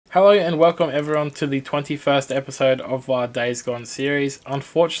Hello and welcome everyone to the 21st episode of our Days Gone series.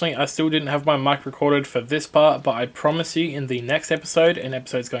 Unfortunately, I still didn't have my mic recorded for this part, but I promise you in the next episode and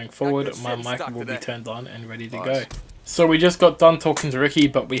episodes going forward, my mic will be turned on and ready to go. So we just got done talking to Ricky,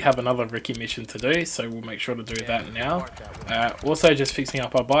 but we have another Ricky mission to do, so we'll make sure to do that now. Also just fixing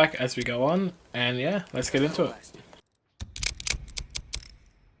up our bike as we go on, and yeah, let's get into it.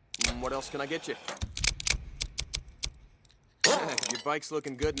 What else can I get you? Your bike's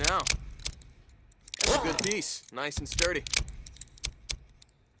looking good now. That's a good piece, nice and sturdy.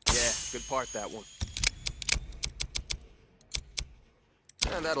 Yeah, good part, that one.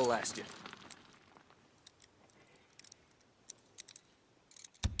 And that'll last you.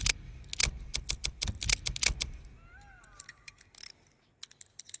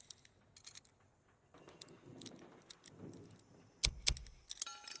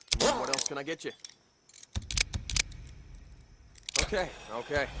 What else can I get you?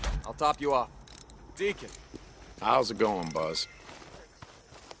 Okay. I'll top you off. Deacon. How's it going, Buzz?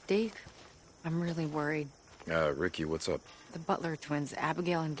 Dave, I'm really worried. Ricky, what's up? The Butler twins,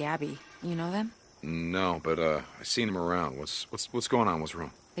 Abigail and Gabby. You know them? No, but I seen them around. What's going on? What's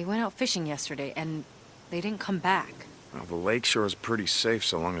wrong? They went out fishing yesterday and they didn't come back. Well, the lakeshore is pretty safe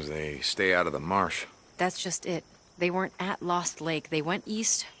so long as they stay out of the marsh. That's just it. They weren't at Lost Lake. They went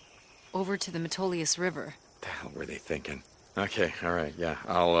east over to the Metolius River. What the hell were they thinking? Okay, all right, yeah.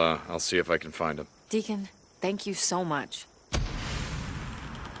 I'll see if I can find them. Deacon, thank you so much.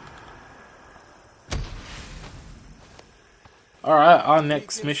 Alright, our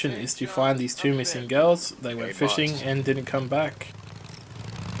next mission is to find these two missing girls. They went fishing and didn't come back.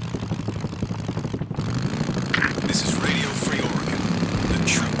 This is Radio Free Oregon. The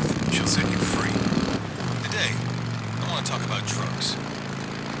truth shall set you free. Today, I want to talk about drugs.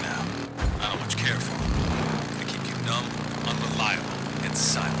 Now, I don't much care for them. They keep you numb, unreliable, and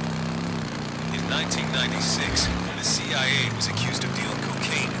silent. In 1996, the CIA was accused of dealing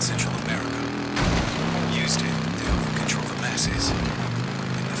cocaine in Central America. Used it to help them control the masses,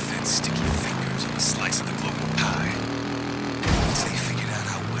 and the Fed's sticky fingers on a slice of the global pie. Once they figured out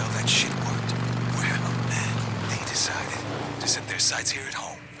how well that shit worked, well, then they decided to set their sights here at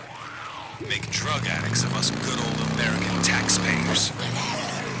home. Make drug addicts of us good old American taxpayers.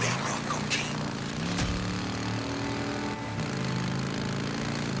 They run cocaine.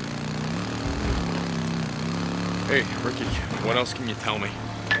 Hey, Ricky, what else can you tell me?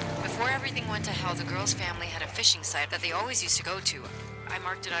 Before everything went to hell, the girls' family had a fishing site that they always used to go to. I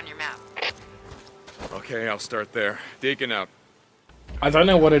marked it on your map. Okay, I'll start there. Deacon out. I don't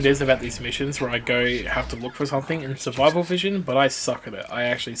know what it is about these missions where I have to look for something in survival vision, but I suck at it. I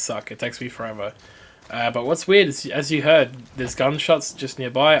actually suck. It takes me forever. But what's weird is, as you heard, there's gunshots just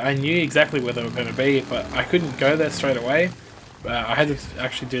nearby. I knew exactly where they were going to be, but I couldn't go there straight away. I had to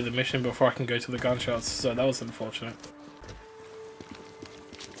actually do the mission before I can go to the gunshots, so that was unfortunate.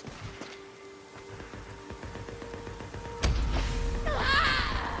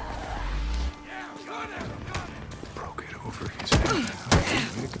 Broke it over his head.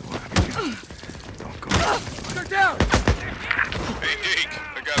 Don't go. They're down! Hey, Deke,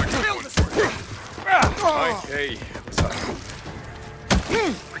 I got a good one for you. Hey, what's up?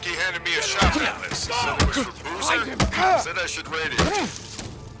 Ricky handed me a shopping list. Said it was for boozer. Said I should rate it.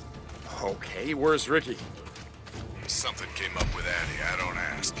 Okay, where's Ricky? Something came up with Addie, I don't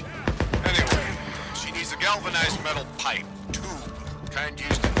ask. Anyway, she needs a galvanized metal pipe, tube, kind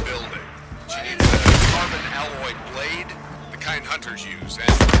used in building. She needs a carbon alloy blade, the kind hunters use, and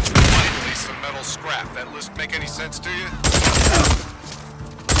finally some metal scrap. That list make any sense to you?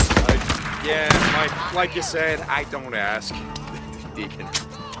 Yeah, like you said, I don't ask. Deacon.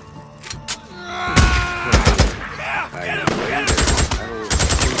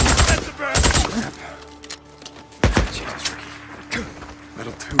 Jesus, Ricky.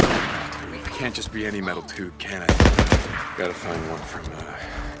 Metal tube. It can't just be any metal tube, can it? Gotta find one from a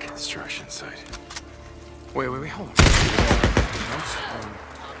construction site. Wait, hold on.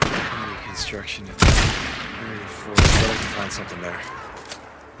 Construction at Area 4. I bet I can find something there.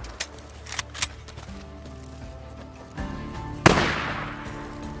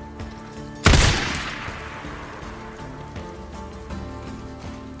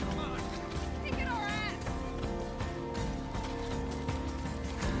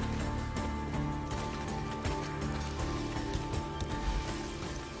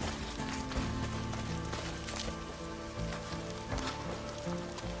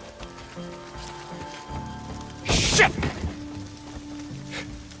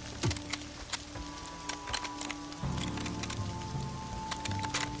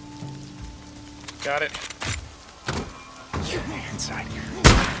 Got it. Inside here.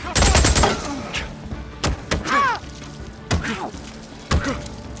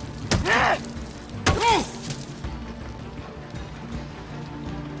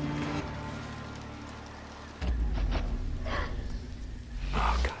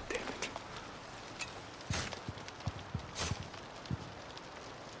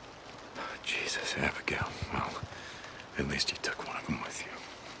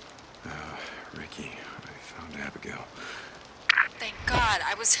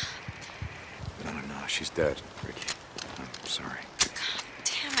 God, I was... No, she's dead, Ricky. I'm sorry. God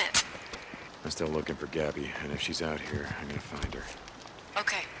damn it. I'm still looking for Gabby, and if she's out here, I'm gonna find her.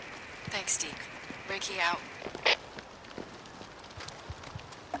 Okay. Thanks, Deke. Ricky out.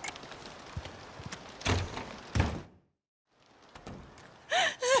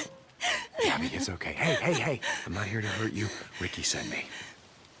 Gabby, it's okay. Hey. I'm not here to hurt you. Ricky sent me.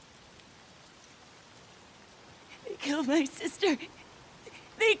 They killed my sister.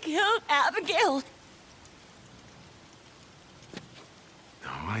 They killed Abigail.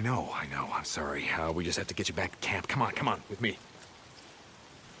 No, I know. I'm sorry. We just have to get you back to camp. Come on, with me.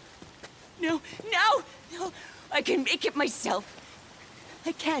 No. I can make it myself.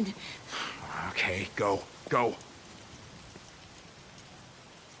 I can. Okay, go.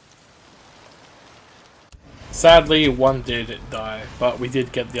 Sadly, one did die, but we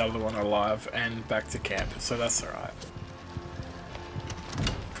did get the other one alive and back to camp, so that's alright.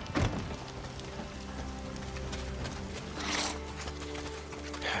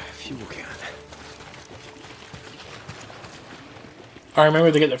 Fuel can. I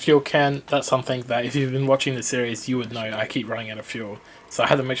remember to get the fuel can. That's something that if you've been watching the series, you would know. I keep running out of fuel, so I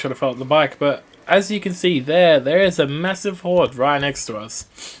had to make sure to fill up the bike. But as you can see there is a massive horde right next to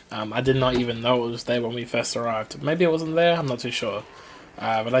us. I did not even know it was there when we first arrived. Maybe it wasn't there, I'm not too sure.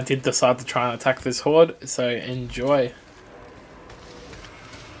 But I did decide to try and attack this horde, so enjoy.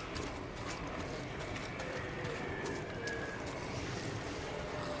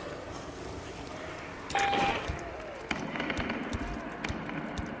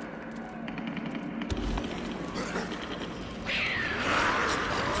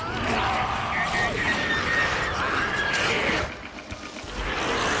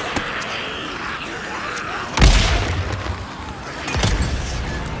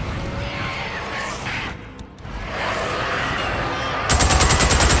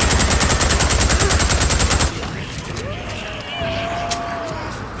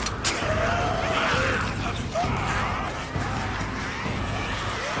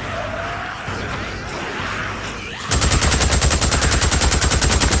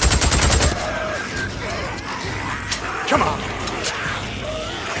 Come on!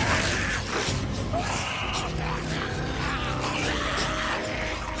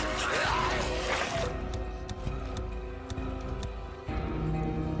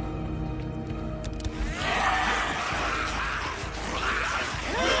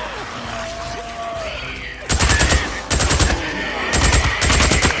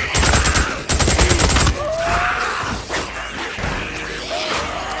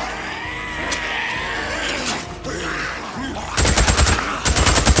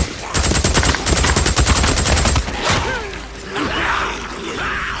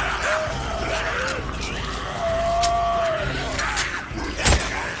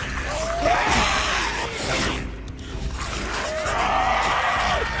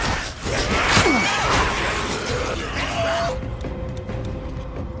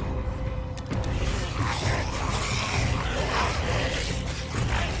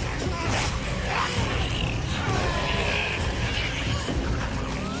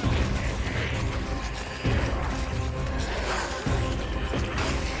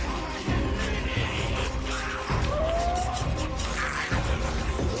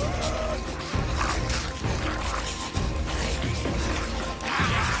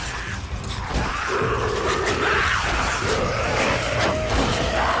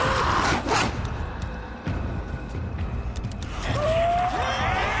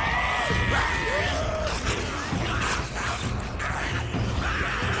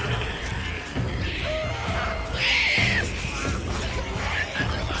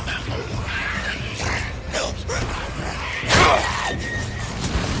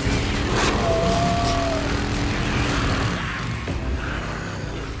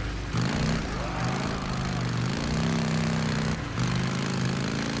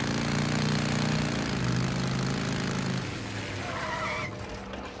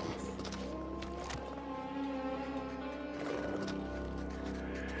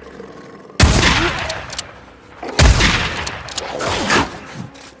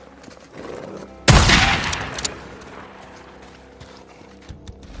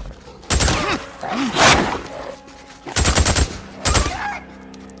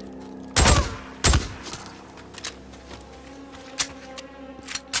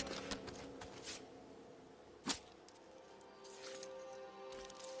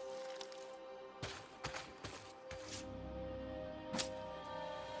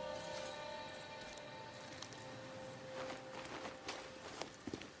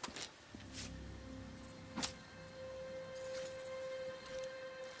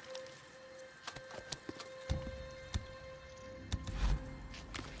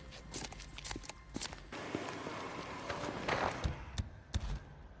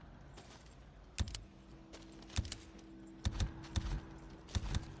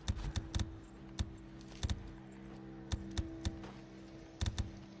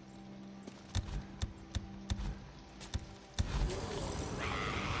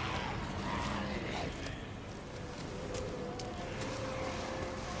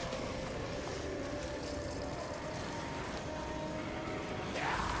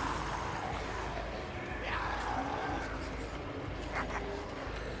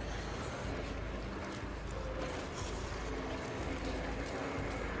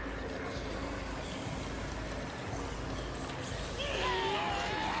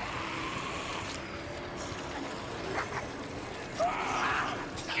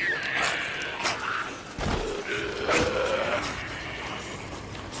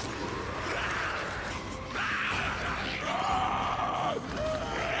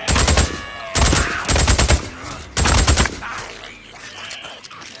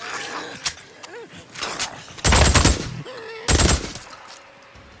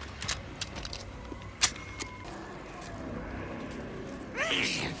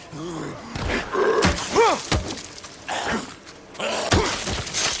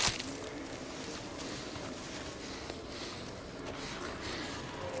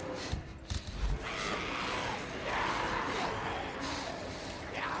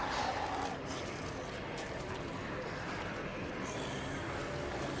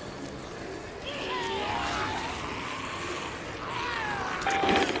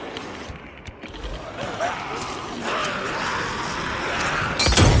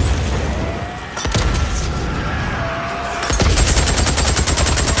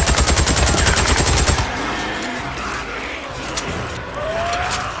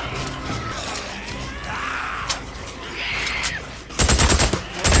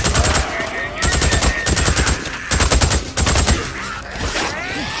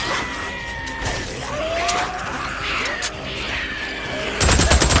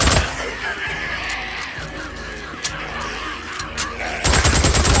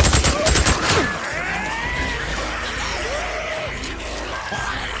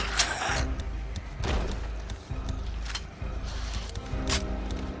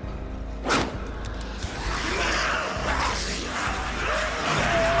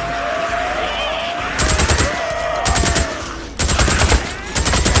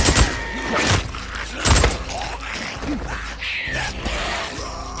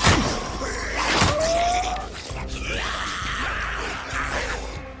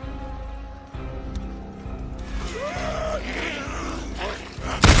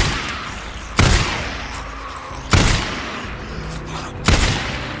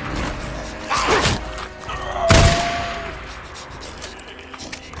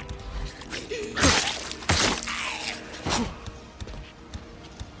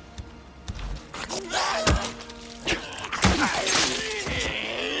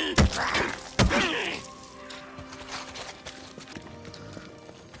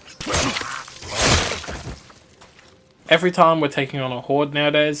 Every time we're taking on a horde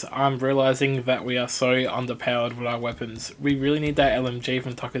nowadays, I'm realizing that we are so underpowered with our weapons. We really need that LMG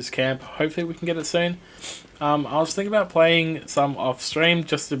from Tucker's camp. Hopefully we can get it soon. I was thinking about playing some off stream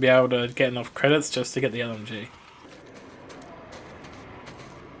just to be able to get enough credits just to get the LMG.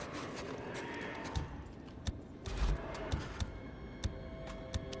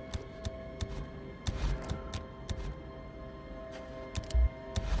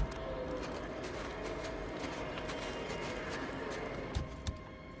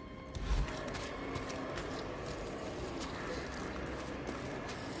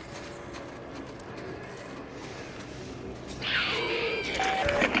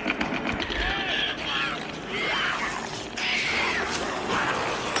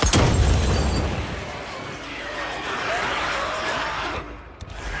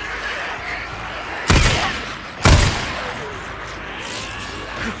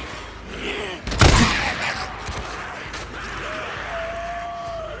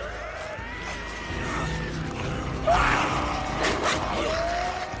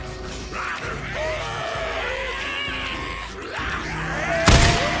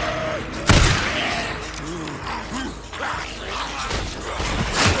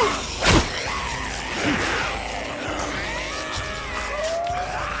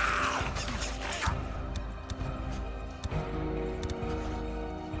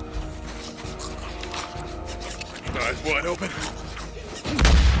 Eyes wide open.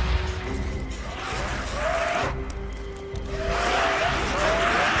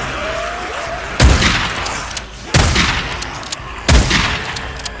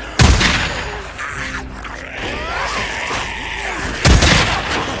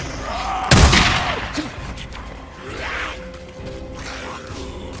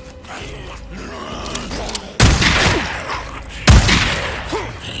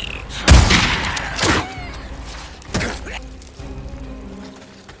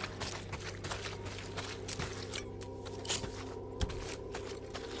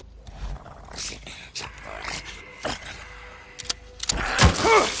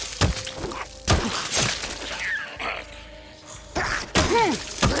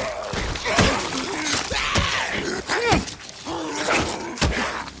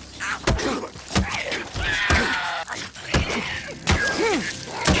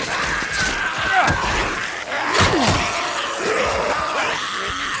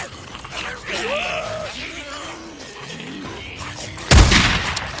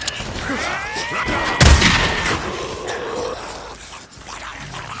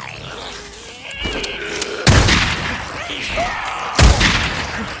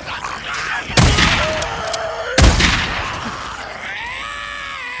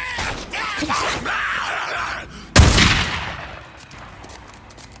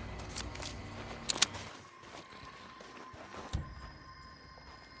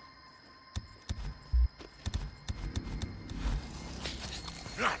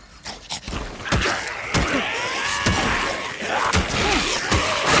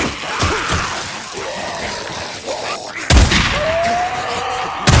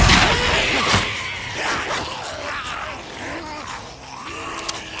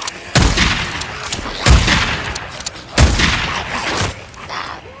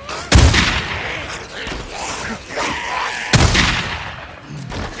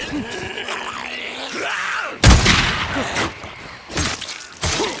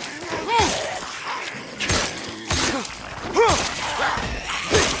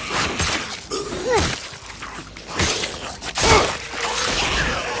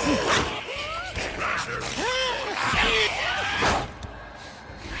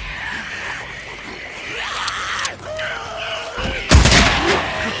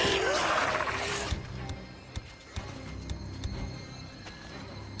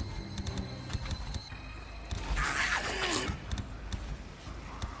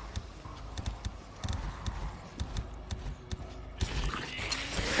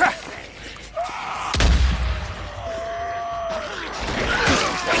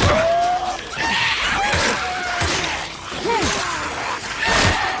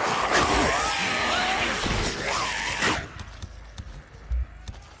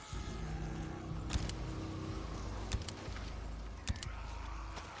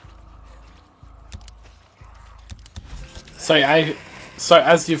 So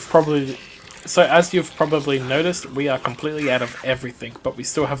as you've probably noticed, we are completely out of everything, but we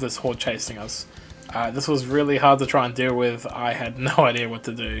still have this horde chasing us. This was really hard to try and deal with. I had no idea what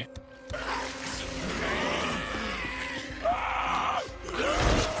to do.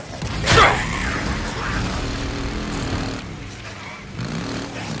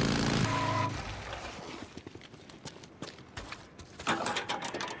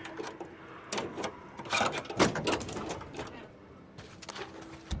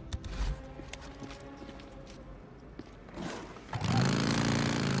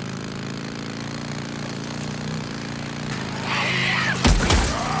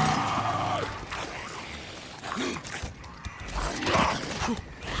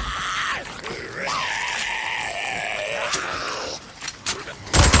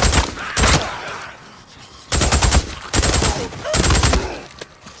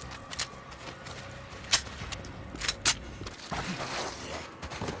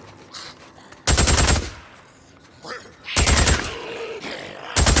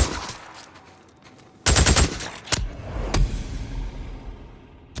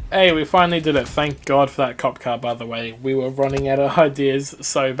 Hey, we finally did it. Thank God for that cop car, by the way. We were running out of ideas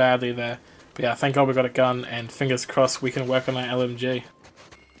so badly there. But yeah, thank God we got a gun, and fingers crossed we can work on our LMG.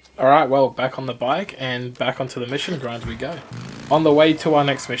 Alright, well, back on the bike, and back onto the mission grind we go. On the way to our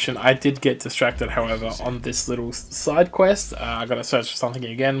next mission, I did get distracted, however, on this little side quest. I gotta search for something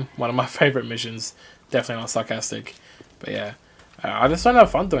again. One of my favourite missions. Definitely not sarcastic. But yeah, I just don't have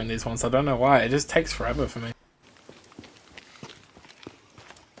fun doing these ones. I don't know why. It just takes forever for me.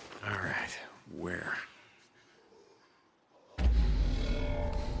 Alright, where?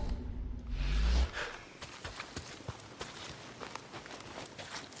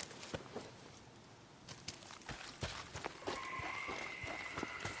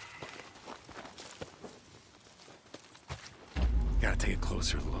 Gotta take a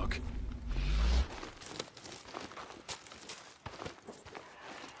closer look.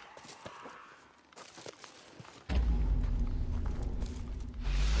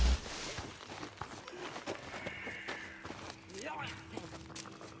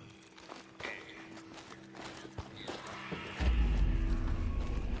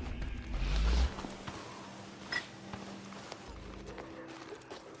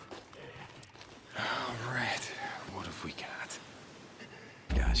 Alright, what have we got?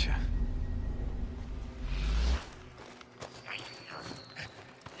 Gotcha.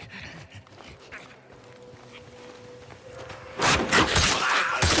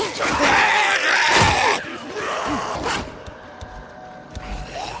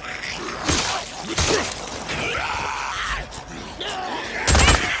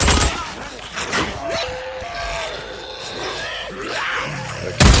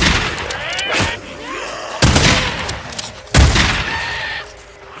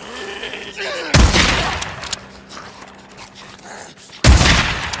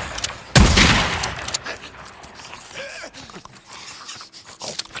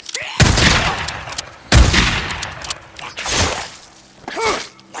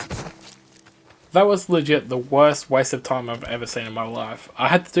 That was legit the worst waste of time I've ever seen in my life. I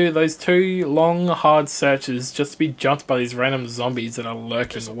had to do those 2 long, hard searches just to be jumped by these random zombies that are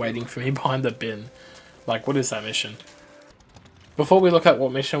lurking, waiting for me behind the bin. Like, what is that mission? Before we look at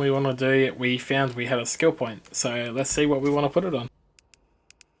what mission we want to do, we found we had a skill point, so let's see what we want to put it on.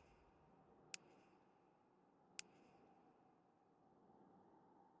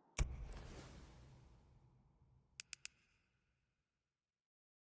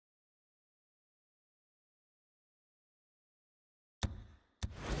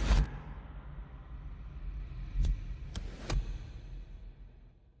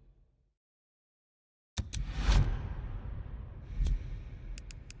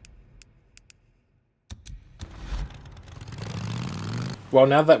 Well,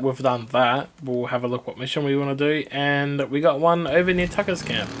 now that we've done that, we'll have a look what mission we want to do, and we got one over near Tucker's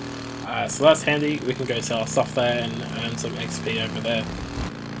camp. So that's handy. We can go sell our stuff there and earn some XP over there.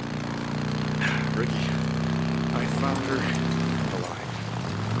 Ricky, I found her alive.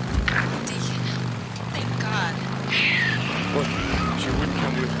 Deacon, thank God. Look, she wouldn't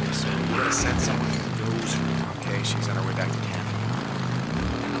come with me, so we gotta send someone who knows her. Okay, she's on her way back to camp.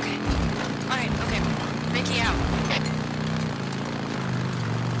 Okay. Alright, okay. Ricky out.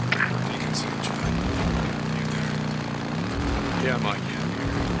 You can see it, John. You there? Yeah, Mike.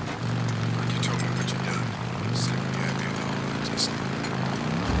 You told me what you done. Said you happy and all. I just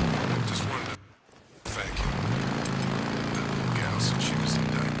wanted to thank you. That little gal since she was in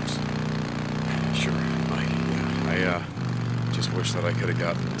diapers. Sure, Mike. Yeah, I just wish that I could have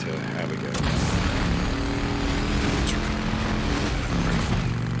gotten to Abigail. What you got?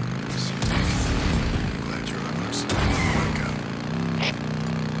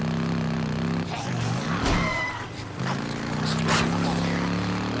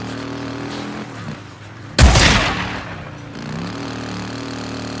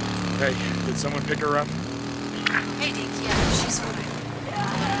 Hey, did someone pick her up? Hey, Deke, yeah, she's fine. A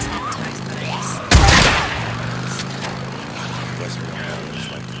little traumatized, but at least. Guess we're gonna have this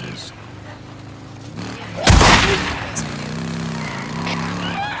like this.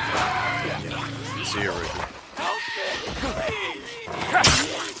 See you, Ricky.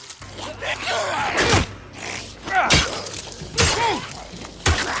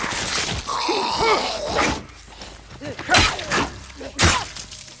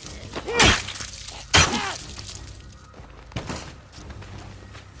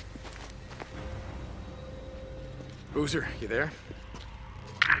 Boozer, you there?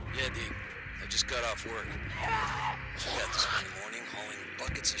 Yeah, Deke. I just got off work. I got this morning hauling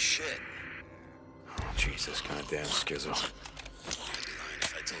buckets of shit. Oh, Jesus, goddamn schizo. I'd be lying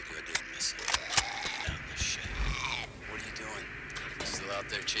if I told you I didn't miss it. Now this shit. What are you doing? Still out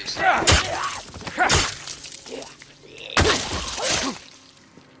there chasing?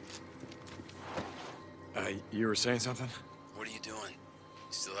 You were saying something? What are you doing?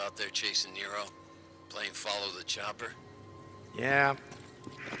 Still out there chasing Nero? Playing follow the chopper? Yeah.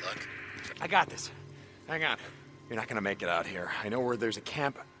 Luck? I got this. Hang on. You're not gonna make it out here. I know where there's a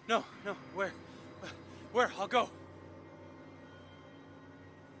camp. No, where? Where? I'll go.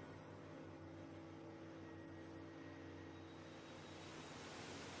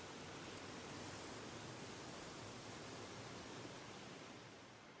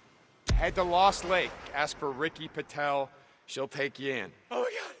 Head to Lost Lake. Ask for Ricky Patel. She'll take you in. Oh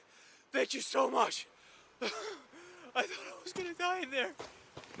my God! Thank you so much. I thought I was gonna die in there.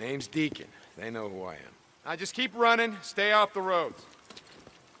 Name's Deacon. They know who I am. Now just keep running. Stay off the roads.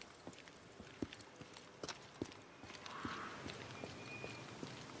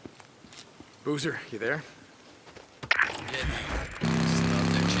 Boozer, you there? Yeah, Deke. Still out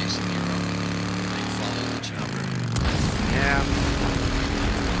there chasing Nero? Playing follow the chopper? Yeah.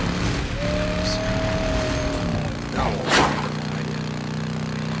 No.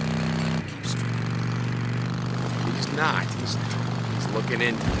 Keep straight. He's not. He's looking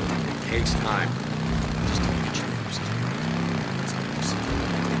into it. It takes time. Just don't get your hopes up. That's all I'm saying.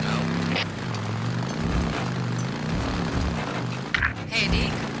 Hey,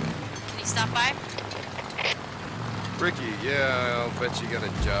 Deke. Can you stop by? Ricky, yeah, I'll bet you got a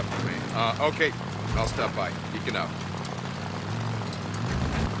job for me. Okay. I'll stop by. You can out.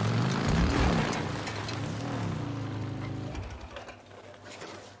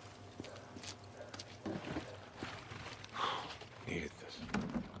 Needed this.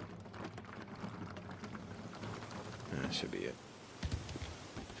 That should be it.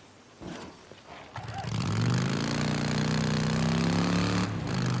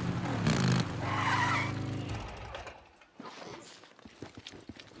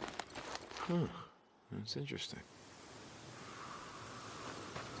 Huh. That's interesting.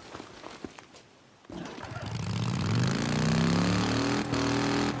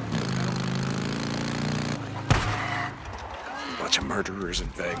 Bunch of murderers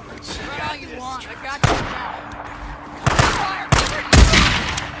and vagrants. All you want, I got you now. Fire!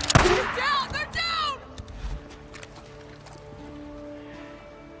 They're down! They're down!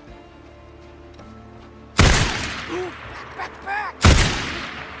 Back!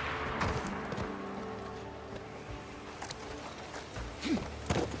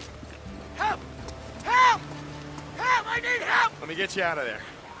 Help! Help! Help! I need help! Let me get you out of there.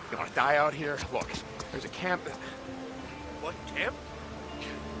 You want to die out here? Look, there's a camp that... What camp?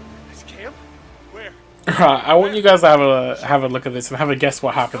 This camp? Where? Right, I want you guys to have a look at this and have a guess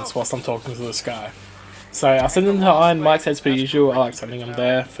what happens whilst I'm talking to this guy. So I send him to Iron Mike's as per usual. I like sending him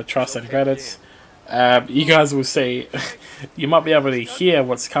there for trust and credits. You guys will see. You might be able to hear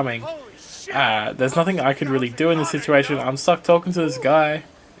what's coming. There's nothing I could really do in this situation. I'm stuck talking to this guy.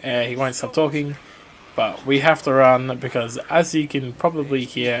 He won't stop talking. But we have to run because, as you can probably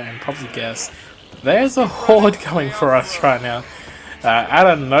hear and probably guess, there's a horde coming for us right now. Out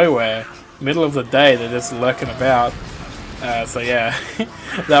of nowhere, middle of the day, they're just lurking about. So yeah,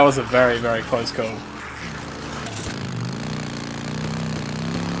 that was a very, very close call.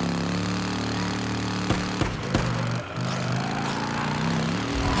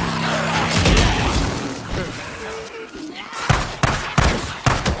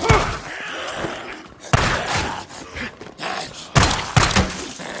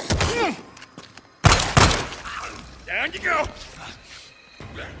 Down you go!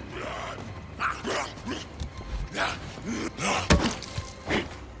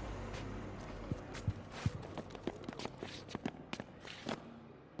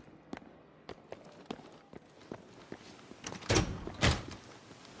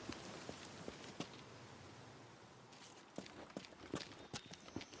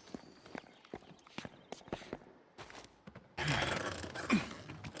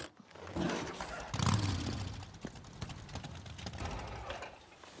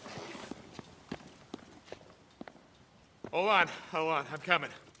 Hold on, I'm coming.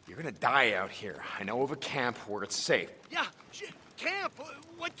 You're gonna die out here. I know of a camp where it's safe. Yeah, camp.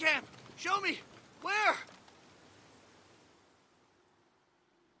 What camp? Show me. Where?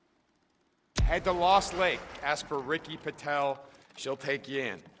 Head to Lost Lake. Ask for Ricky Patel. She'll take you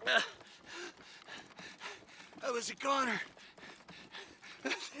in. I was a goner.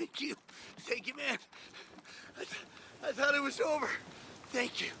 Thank you. Thank you, man. I thought it was over.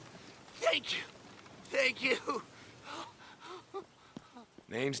 Thank you. Thank you. Thank you.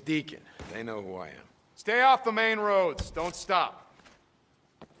 Name's Deacon. They know who I am. Stay off the main roads. Don't stop.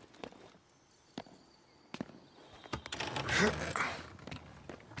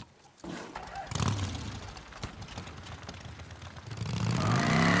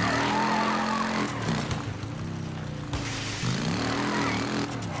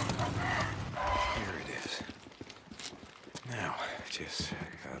 Just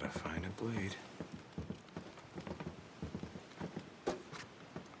gotta find a blade.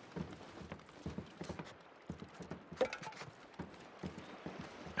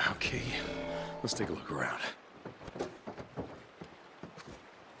 Okay, let's take a look around.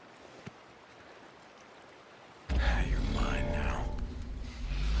 You're mine now.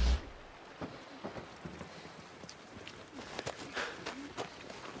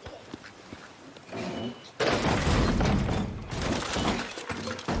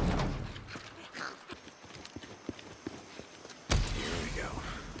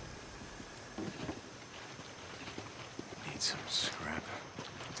 Some scrap.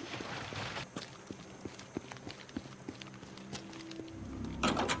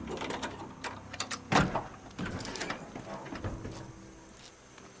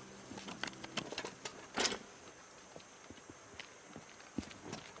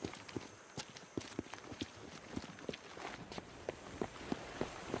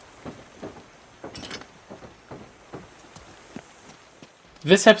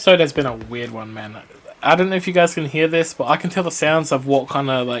 This episode has been a weird one, man. I don't know if you guys can hear this, but I can tell the sounds of what kind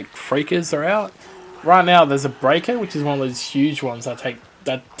of like freakers are out. Right now, there's a breaker, which is one of those huge ones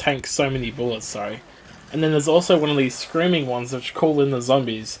that tank so many bullets. Sorry, and then there's also one of these screaming ones which call in the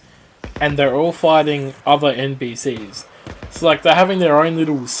zombies, and they're all fighting other NPCs. So like they're having their own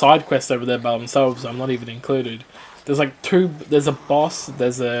little side quest over there by themselves. I'm not even included. There's like There's a boss.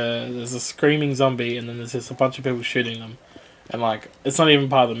 There's a screaming zombie, and then there's just a bunch of people shooting them, and like it's not even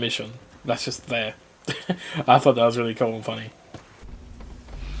part of the mission. That's just there. I thought that was really cool and funny.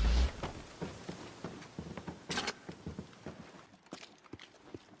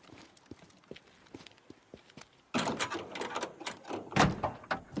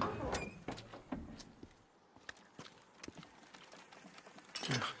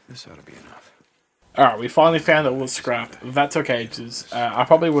 This ought to be enough. Alright, we finally found all the scrap. That took ages. I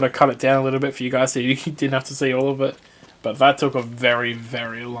probably would have cut it down a little bit for you guys so you didn't have to see all of it. But that took a very,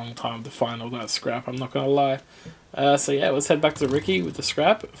 very long time to find all that scrap, I'm not going to lie. So yeah, let's head back to Ricky with the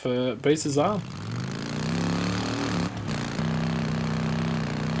scrap for Booster's arm.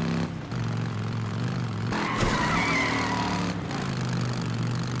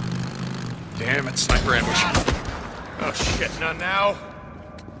 Damn it, sniper ambush. Oh shit, not now.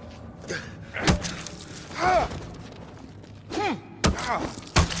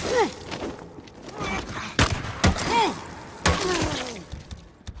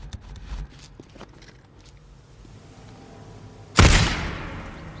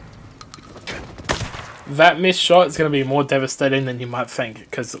 That missed shot is going to be more devastating than you might think,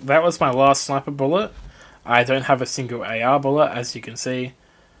 because that was my last sniper bullet. I don't have a single AR bullet, as you can see.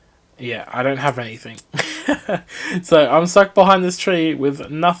 Yeah, I don't have anything. So I'm stuck behind this tree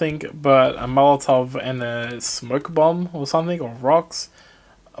with nothing but a Molotov and a smoke bomb or something, or rocks,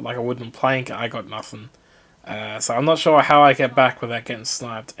 like a wooden plank. I got nothing. So I'm not sure how I get back without getting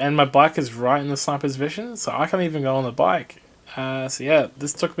sniped. And my bike is right in the sniper's vision, so I can't even go on the bike. So yeah,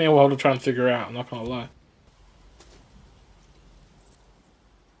 this took me a while to try and figure out, I'm not gonna lie.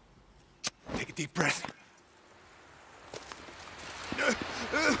 Take a deep breath.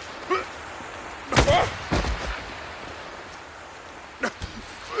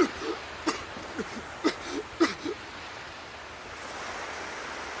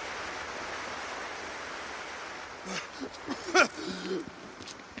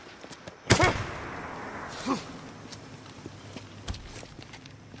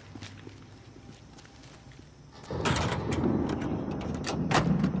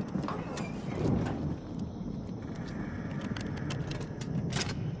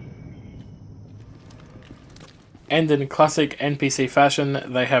 And in classic NPC fashion,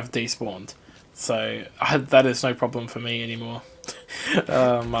 they have despawned. So that is no problem for me anymore.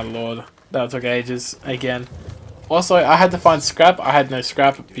 Oh my lord. That took ages. Again. Also, I had to find scrap. I had no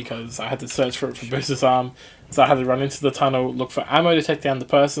scrap because I had to search for it for Booster's arm. So I had to run into the tunnel, look for ammo to take down the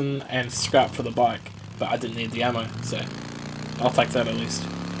person, and scrap for the bike. But I didn't need the ammo, so I'll take that at least.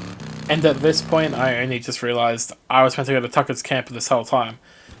 And at this point, I only just realised I was meant to go to Tucker's camp this whole time.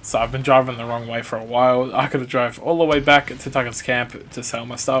 So I've been driving the wrong way for a while. I could have drove all the way back to Tucker's camp to sell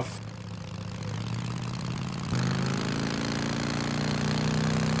my stuff.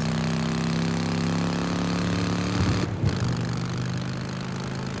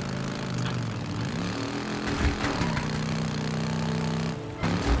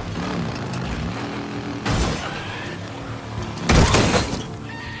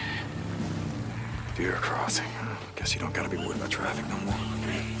 Deer crossing. Guess you don't gotta be worried about traffic no more.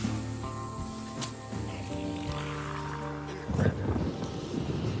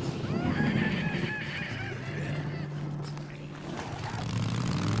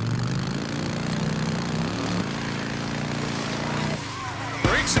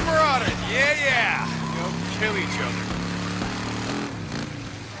 Brakes and Marauder, yeah! Go kill each other.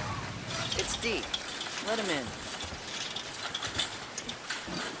 It's Steve. Let him in.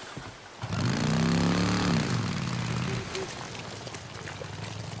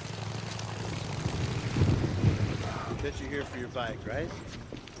 Bet you're here for your bike, right?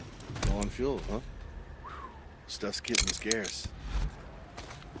 Low on fuel, huh? Stuff's getting scarce.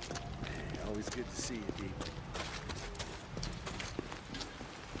 Hey, always good to see you, Deke.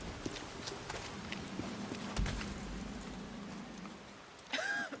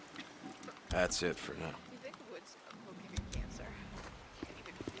 That's it for now. You think the woods will give you cancer? Can't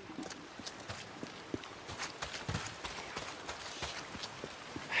even breathe.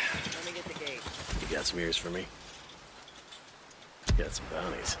 Let me get the gate. You got some ears for me? Got some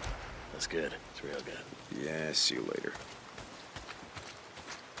bounties. That's good. It's real good. Yeah, see you later.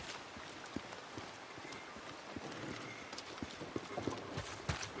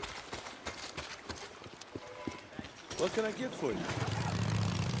 What can I get for you?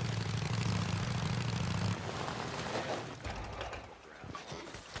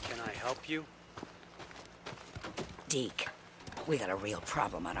 Can I help you? Deke, we got a real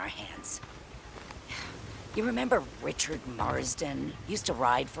problem on our hands. You remember Richard Marsden? Used to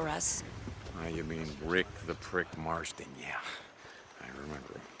ride for us? You mean Rick the Prick Marsden? Yeah, I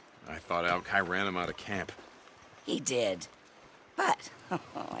remember him. I thought Alki ran him out of camp. He did. But,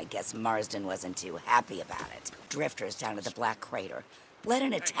 I guess Marsden wasn't too happy about it. Drifters down at the Black Crater led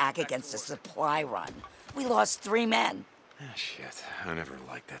an attack against a supply run. We lost 3 men. Ah, shit. I never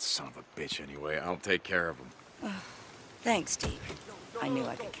liked that son of a bitch anyway. I'll take care of him. Thanks, Deke. I knew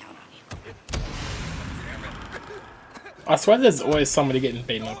I could count on you. I swear there's always somebody getting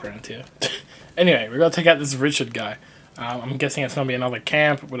beaten up around here. Anyway, we gotta take out this Richard guy. I'm guessing it's gonna be another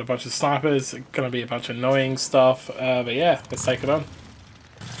camp with a bunch of snipers. It's gonna be a bunch of annoying stuff. But yeah, let's take it on.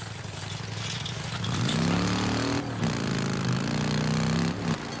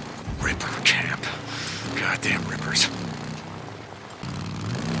 Ripper camp. Goddamn rippers.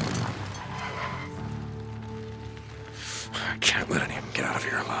 I can't let any of them get out of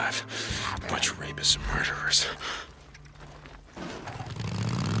here alive. Bunch of rapists and murderers.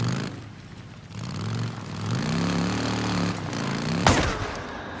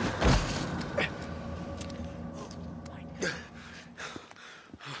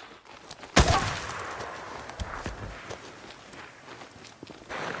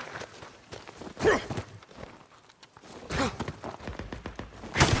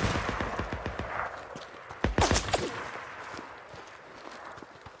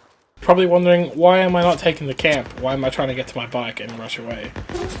 Probably wondering, why am I not taking the camp? Why am I trying to get to my bike and rush away?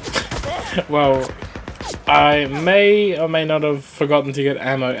 Well, I may or may not have forgotten to get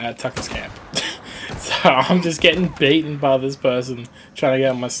ammo at Tucker's camp. So I'm just getting beaten by this person trying to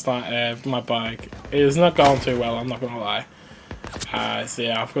get on my bike. It is not going too well, I'm not going to lie. So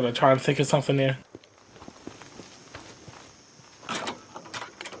yeah, I've got to try and think of something here.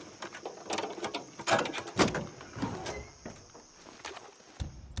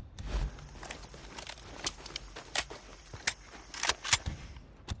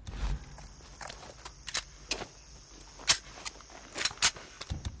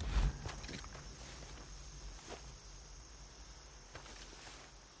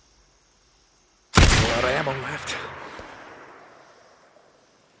 A lot of ammo left.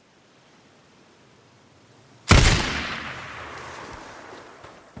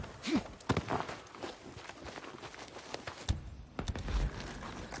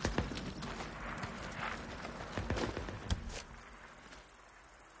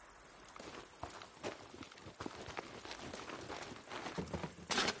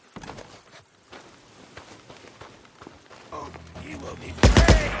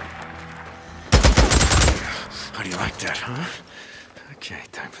 How do you like that, huh? Okay,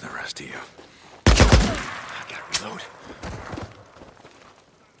 time for the rest of you. I gotta reload.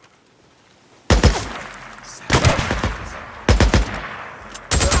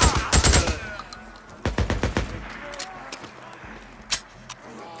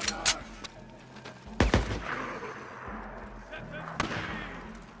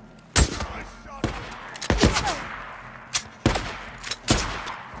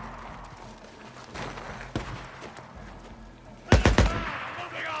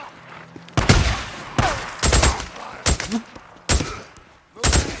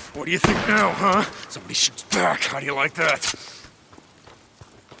 What do you think now, huh? Somebody shoots back. How do you like that?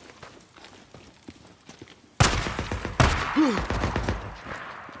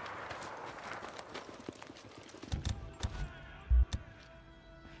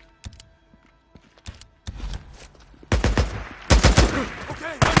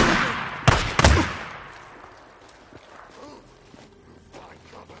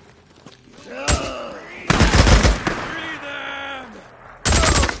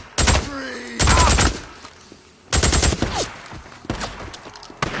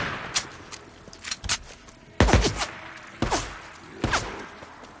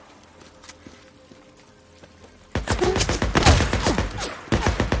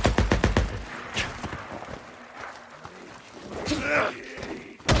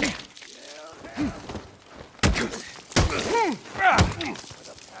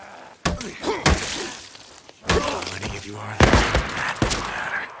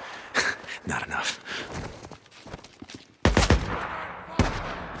 Not enough.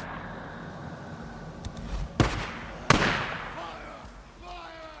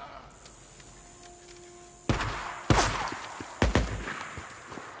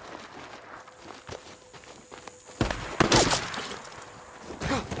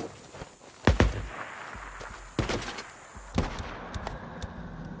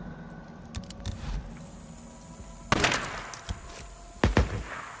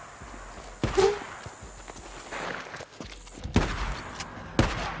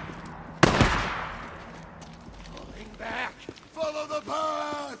 Follow the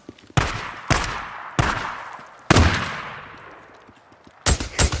path!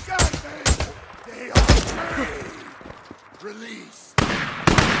 He's got me! They are free! Release!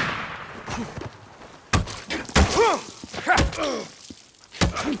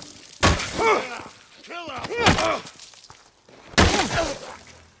 Kill him!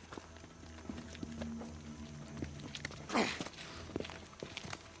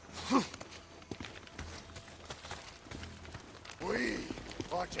 We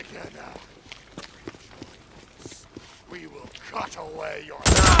are together. We will cut away your...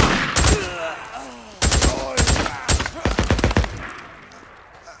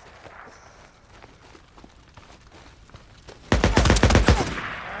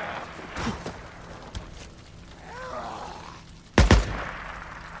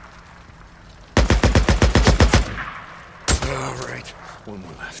 All right, one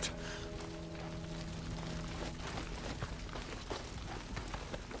more left.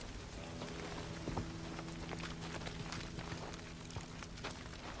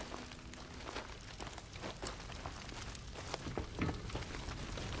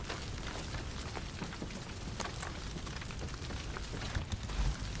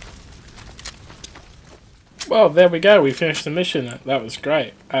 Well, there we go. We finished the mission. That was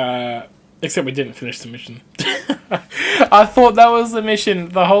great. Except we didn't finish the mission. I thought that was the mission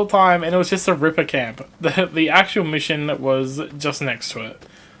the whole time, and it was just a Ripper camp. The actual mission was just next to it.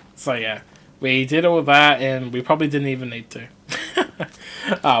 So yeah, we did all that, and we probably didn't even need to.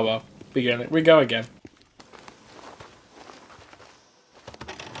 Ah well, we go again.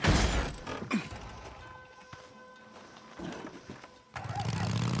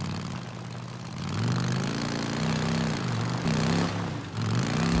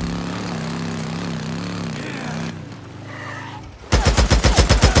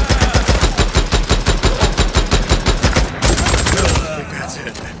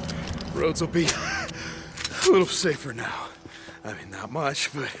 Roads will be a little safer now. I mean, not much,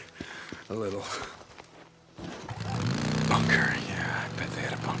 but a little. Bunker, yeah, I bet they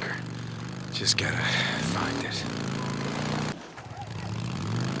had a bunker. Just gotta find it.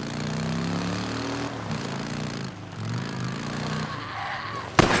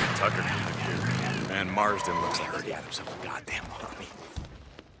 Tucker, here. And Marsden looks like he had himself a goddamn army.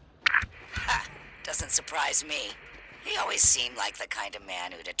 Ha! Doesn't surprise me. He always seemed like the kind of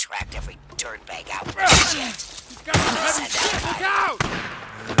man who'd attract every dirtbag out with shit. Send out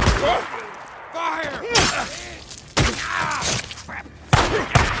Fire!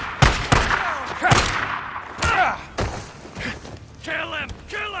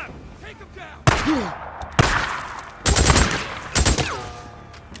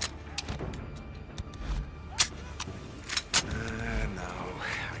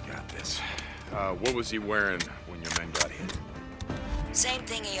 What was he wearing when your men got hit? Same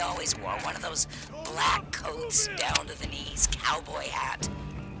thing he always wore, one of those black coats down to the knees, cowboy hat.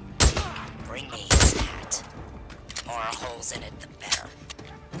 Bring me his hat. More holes in it, the better.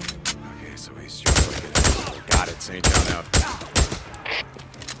 Okay, so he's just like it. Got it, St. John out.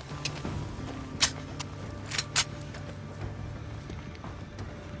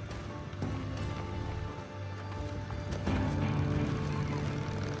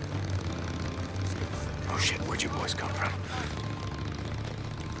 Oh shit, where'd you boys come from?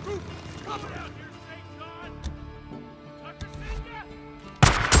 Move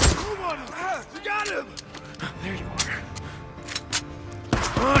on him! You got him! There you are.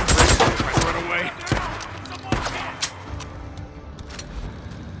 Come on, try to run away.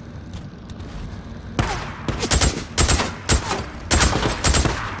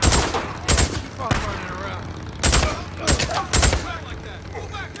 Keep on running around. Back like that. Pull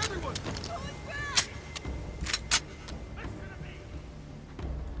back, everyone!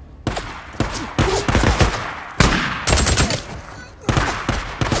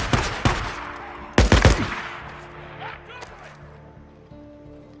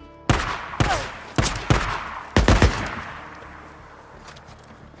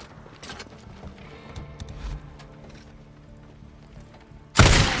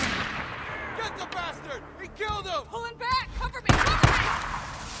 Get the bastard! He killed him! Pulling back! Cover me! Cover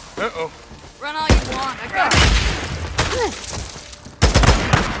me! Uh-oh. Run all you want. I got it.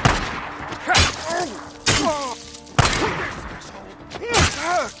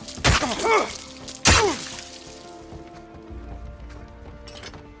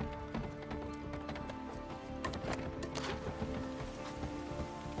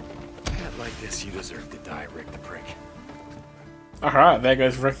 Not like this, you deserve to die, Rick the Prick. Alright, there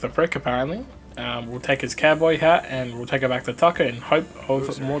goes Rick the Prick apparently. We'll take his cowboy hat and we'll take it back to Tucker and hope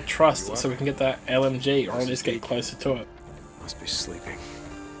of more trust so we can get that LMG or at least get closer to it. Must be sleeping.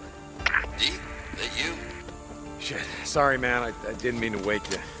 Deke, that you? Shit, sorry man, I didn't mean to wake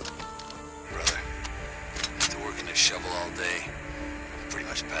you. Brother, after working the shovel all day, I pretty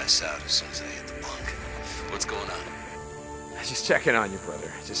much passed out as soon as I hit the bunk. What's going on? Just checking on you,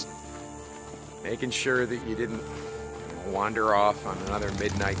 brother. Just making sure that you didn't wander off on another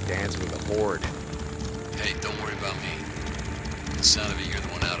midnight dance with a horde. Hey, don't worry about me. The sound of it, you're the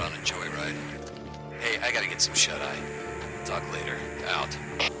one out on a joyride. Hey, I gotta get some shut-eye. Talk later. Out.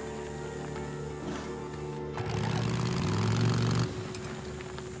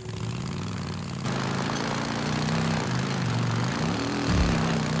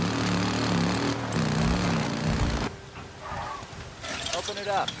 Open it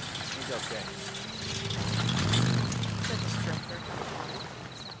up. He's okay.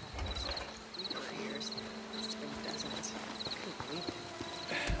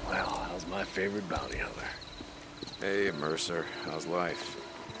 Well, how's my favorite bounty hunter? Hey, Mercer. How's life?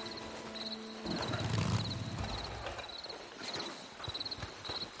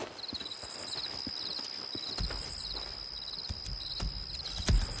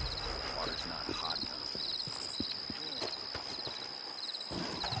 Water's not hot enough.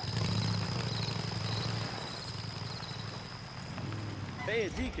 Hey, a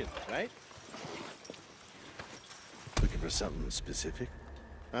deacon, right? Looking for something specific?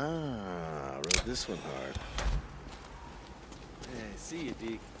 Ah, rode this one hard. Hey, see you,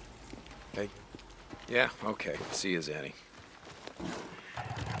 Deke. Hey. Yeah, okay. See you, Zanny.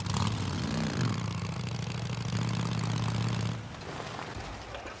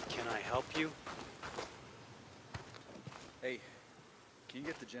 Can I help you? Hey, can you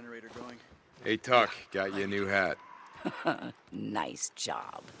get the generator going? Hey, Tuck. Got you a new hat. Nice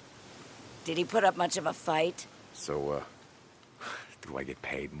job. Did he put up much of a fight? So, do I get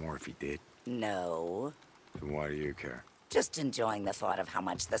paid more if he did? No. Then why do you care? Just enjoying the thought of how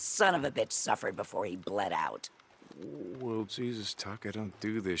much the son of a bitch suffered before he bled out. Well, Jesus, Tuck, I don't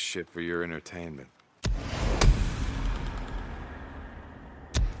do this shit for your entertainment.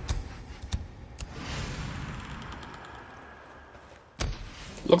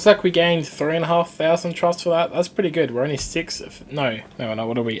 Looks like we gained 3,500 trust for that. That's pretty good. We're only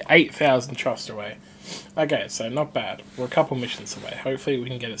what are we? 8,000 trust away. Okay, so not bad. We're a couple missions away. Hopefully we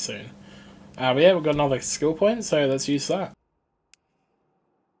can get it soon. But yeah, we've got another skill point, so let's use that.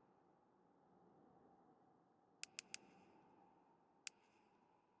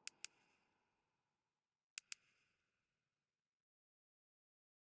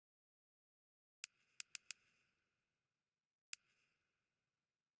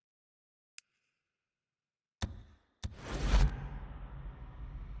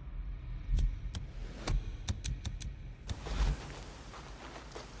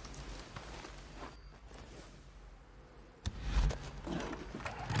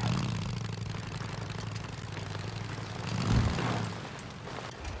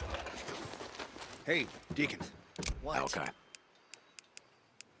 Hey, Deacon. What? Okay.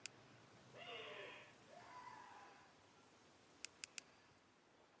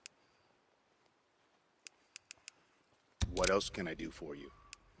 What else can I do for you?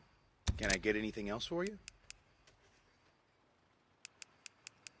 Can I get anything else for you?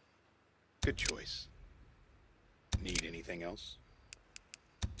 Good choice. Need anything else?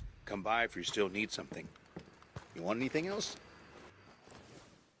 Come by if you still need something. You want anything else?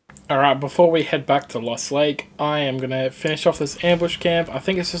 Alright, before we head back to Lost Lake, I am going to finish off this ambush camp. I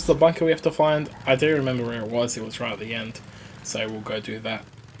think it's just the bunker we have to find. I do remember where it was right at the end. So we'll go do that.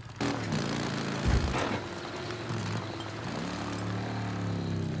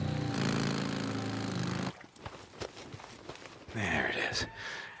 There it is.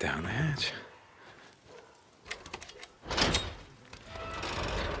 Down the hatch.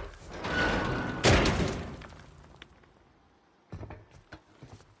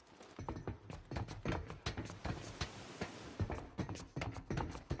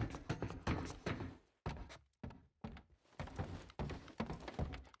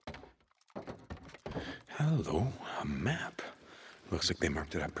 Hello, a map. Looks like they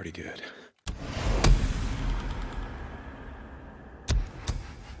marked it up pretty good.